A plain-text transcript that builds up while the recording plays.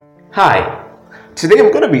Hi, today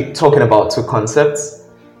I'm going to be talking about two concepts,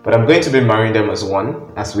 but I'm going to be marrying them as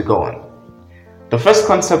one as we go on. The first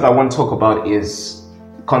concept I want to talk about is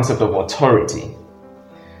the concept of authority.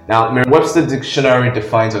 Now, Merriam-Webster Dictionary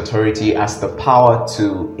defines authority as the power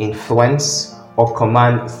to influence or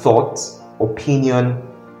command thought, opinion,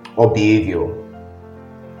 or behavior.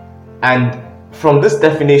 And from this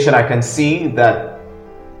definition, I can see that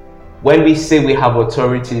when we say we have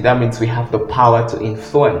authority, that means we have the power to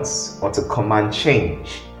influence or to command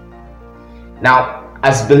change. Now,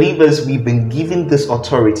 as believers, we've been given this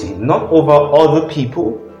authority not over other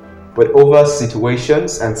people, but over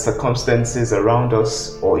situations and circumstances around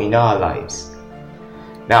us or in our lives.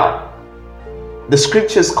 Now, the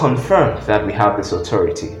scriptures confirm that we have this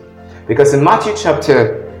authority, because in Matthew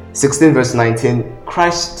chapter 16 verse 19,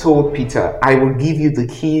 Christ told Peter, "I will give you the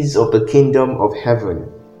keys of the kingdom of heaven.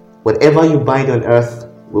 Whatever you bind on earth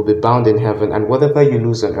will be bound in heaven, and whatever you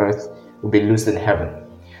loose on earth will be loosed in heaven."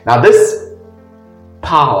 Now, this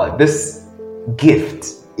power, this gift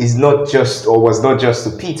is not just, or was not just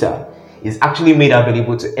to Peter, is actually made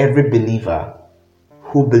available to every believer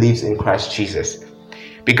who believes in Christ Jesus.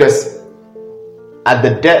 Because at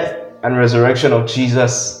the death and resurrection of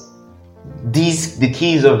Jesus, the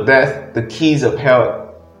keys of death, the keys of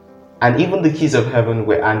hell, and even the keys of heaven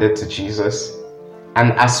were handed to Jesus.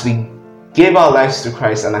 And as we gave our lives to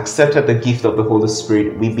Christ and accepted the gift of the Holy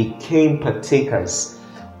Spirit, we became partakers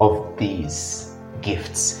of these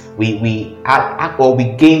gifts. We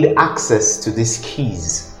gained access to these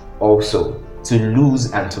keys also, to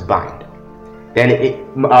loose and to bind. Then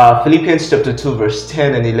Philippians chapter 2 verse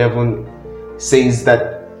 10 and 11 says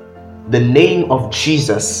that the name of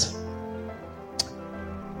Jesus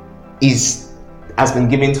has been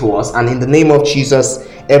given to us, and in the name of Jesus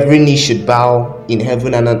every knee should bow in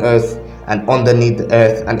heaven and on earth and underneath the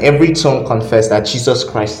earth, and every tongue confess that Jesus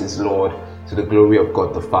Christ is Lord, to the glory of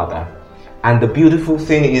God the Father. And the beautiful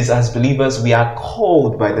thing is, as believers, we are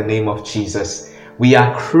called by the name of Jesus. We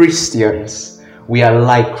are Christians. We are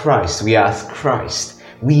like Christ. We are Christ.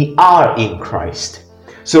 We are in Christ.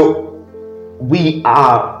 So we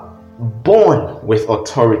are born with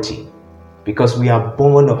authority, because we are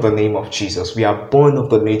born of the name of Jesus. We are born of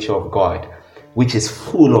the nature of God, which is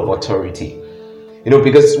full of authority.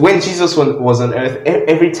 Because when Jesus was on earth,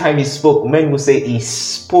 every time he spoke, men would say he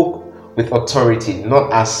spoke with authority,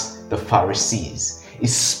 not as the Pharisees. He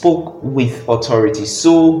spoke with authority.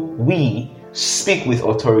 So we speak with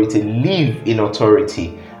authority, live in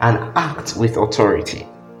authority, and act with authority.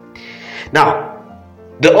 Now,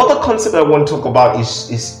 the other concept I want to talk about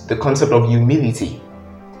is the concept of humility.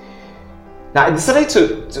 Now, I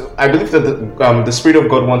decided I believe that the Spirit of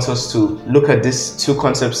God wants us to look at these two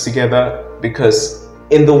concepts together, because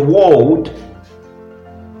in the world,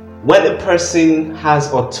 when a person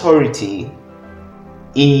has authority,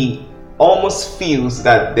 he almost feels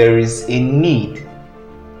that there is a need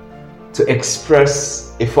to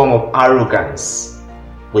express a form of arrogance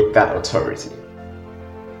with that authority.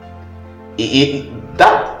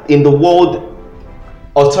 That in the world,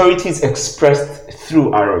 authority is expressed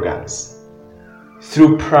through arrogance,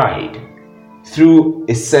 through pride, through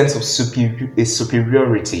a sense of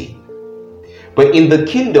superiority. But in the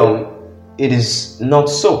kingdom, it is not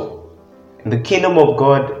so. In the kingdom of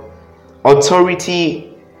God,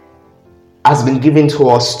 authority has been given to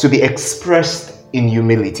us to be expressed in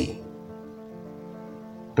humility.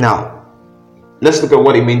 Now, let's look at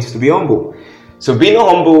what it means to be humble. So being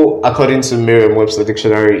humble, according to Merriam-Webster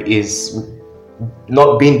Dictionary, is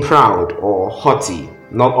not being proud or haughty,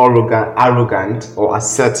 not arrogant or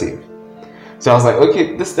assertive. So I was like,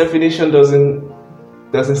 okay, this definition doesn't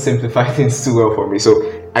simplify things too well for me. So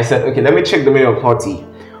I said, okay, let me check the meaning of haughty.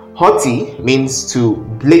 Haughty means to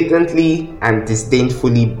be blatantly and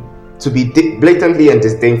disdainfully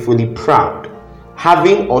proud,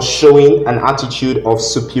 having or showing an attitude of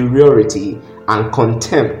superiority and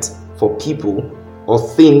contempt for people or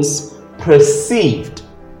things perceived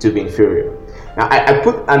to be inferior. Now, I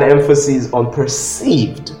put an emphasis on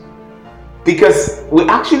perceived, because we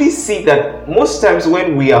actually see that most times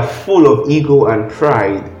when we are full of ego and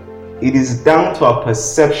pride, it is down to our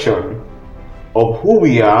perception of who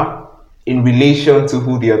we are in relation to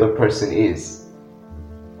who the other person is.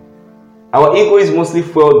 Our ego is mostly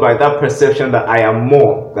fueled by that perception that I am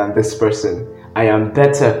more than this person, I am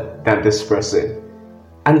better than this person.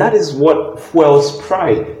 And that is what fuels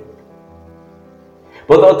pride.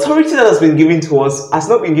 But the authority that has been given to us has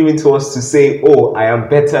not been given to us to say, oh, I am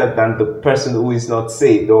better than the person who is not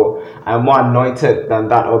saved, or I am more anointed than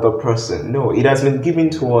that other person. No, it has been given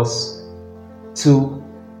to us to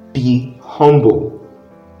be humble.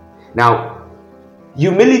 Now,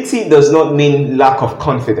 Humility does not mean lack of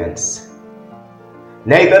confidence.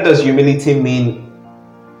 Neither does humility mean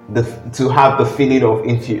to have the feeling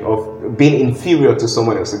of being inferior to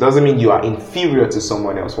someone else. It doesn't mean you are inferior to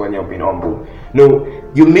someone else when you're being humble. No,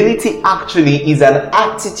 humility actually is an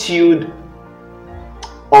attitude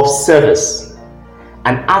of service,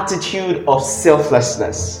 an attitude of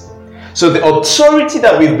selflessness. So the authority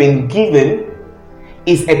that we've been given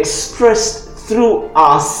is expressed through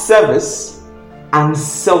our service and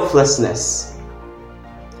selflessness.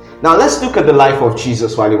 Now let's look at the life of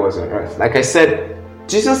Jesus while he was on earth. Like I said,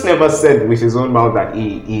 Jesus never said with his own mouth that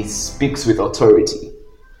he speaks with authority.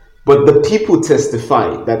 But the people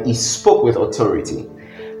testify that he spoke with authority.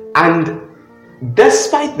 And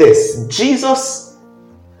despite this, Jesus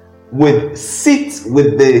would sit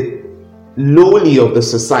with the lowly of the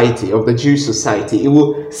society, of the Jewish society. He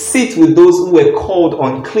would sit with those who were called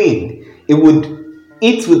unclean. He would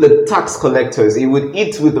eat with the tax collectors. He would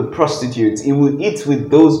eat with the prostitutes. He would eat with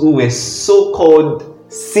those who were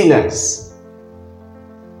so-called sinners.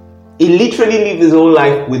 He literally lived his whole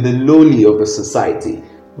life with the lowly of the society.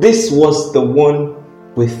 This was the one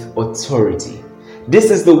with authority. This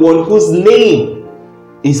is the one whose name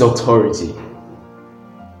is authority.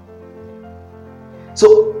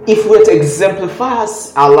 So if we're to exemplify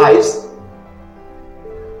our lives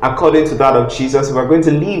according to that of Jesus, if we're going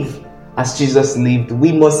to live as Jesus lived,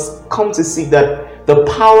 we must come to see that the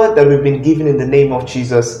power that we've been given in the name of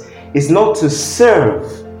Jesus is not to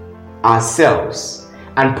serve ourselves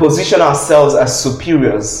and position ourselves as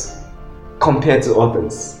superiors compared to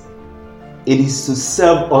others. It is to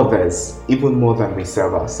serve others even more than we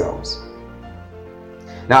serve ourselves.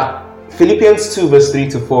 Now, Philippians 2 verse 3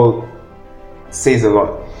 to 4 says a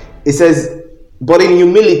lot. It says, "But in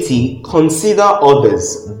humility, consider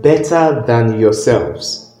others better than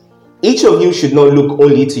yourselves. Each of you should not look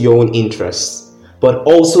only to your own interests, but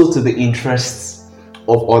also to the interests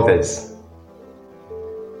of others."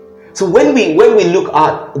 So when we look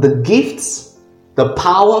at the gifts, the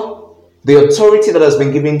power, the authority that has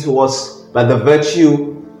been given to us by the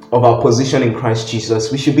virtue of our position in Christ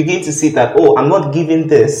Jesus, we should begin to see that, I'm not giving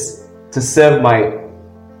this to serve my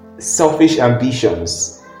selfish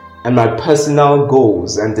ambitions and my personal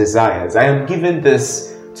goals and desires. I am given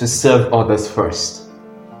this to serve others first.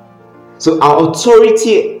 So our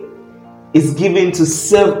authority is given to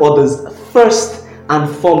serve others first and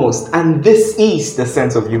foremost, and this is the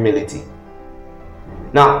sense of humility.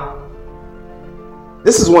 Now,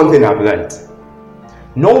 this is one thing I've learned.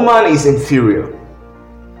 No man is inferior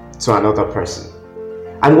to another person.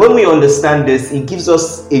 And when we understand this, it gives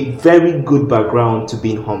us a very good background to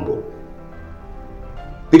being humble.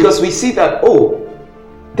 Because we see that,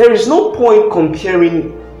 there is no point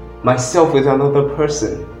comparing myself with another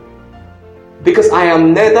person. Because I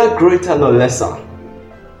am neither greater nor lesser.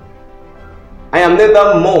 I am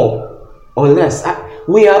neither more or less.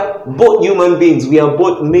 We are both human beings. We are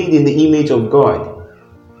both made in the image of God.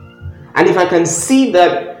 And if I can see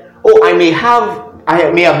that, I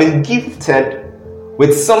may have been gifted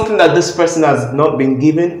with something that this person has not been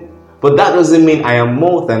given, but that doesn't mean I am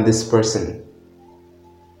more than this person.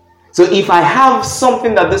 So if I have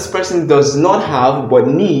something that this person does not have but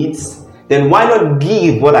needs, then why not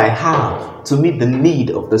give what I have to meet the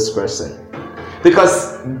need of this person?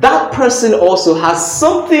 Because that person also has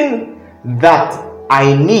something that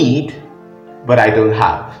I need, but I don't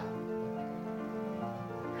have.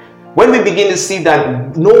 When we begin to see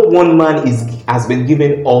that no one man has been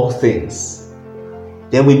given all things,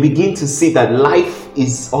 then we begin to see that life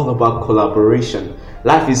is all about collaboration.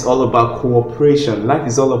 Life is all about cooperation. Life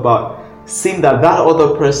is all about seeing that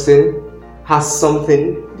other person has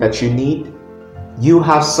something that you need. You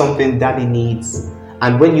have something that he needs.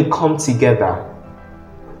 And when you come together,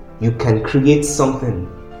 you can create something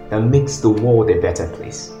that makes the world a better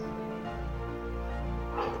place.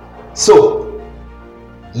 So,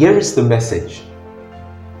 here is the message.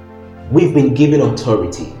 We've been given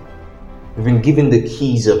authority. We've been given the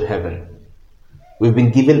keys of heaven. We've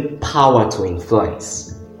been given power to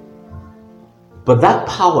influence. But that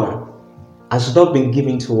power has not been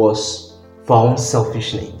given to us for our own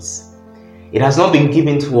selfish needs. It has not been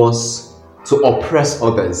given to us to oppress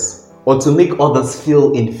others or to make others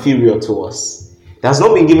feel inferior to us. It has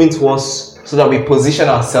not been given to us so that we position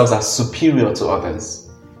ourselves as superior to others.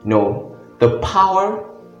 No, the power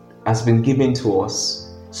has been given to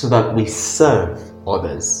us so that we serve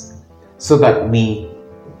others, so that we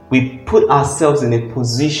put ourselves in a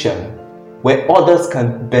position where others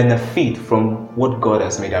can benefit from what God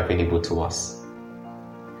has made available to us.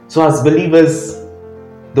 So as believers,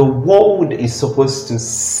 the world is supposed to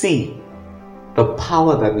see the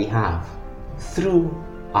power that we have through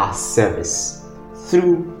our service,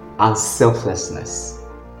 through our selflessness.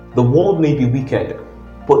 The world may be wicked,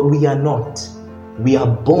 but we are not. We are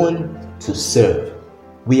born to serve.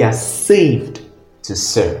 We are saved to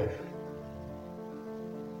serve.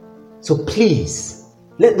 So please,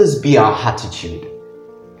 let this be our attitude.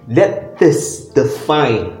 Let this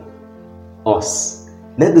define us.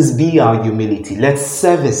 Let this be our humility. Let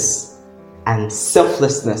service and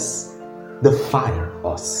selflessness define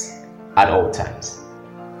us at all times.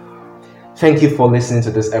 Thank you for listening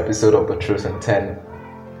to this episode of The Truth in 10.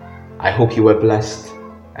 I hope you were blessed,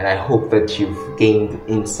 and I hope that you've gained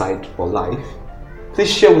insight for life.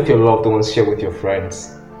 Please share with your loved ones, share with your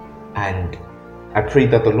friends, and I pray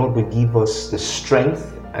that the Lord will give us the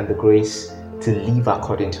strength and the grace to live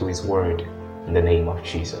according to His word in the name of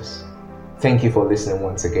Jesus. Thank you for listening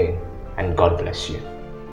once again, and God bless you.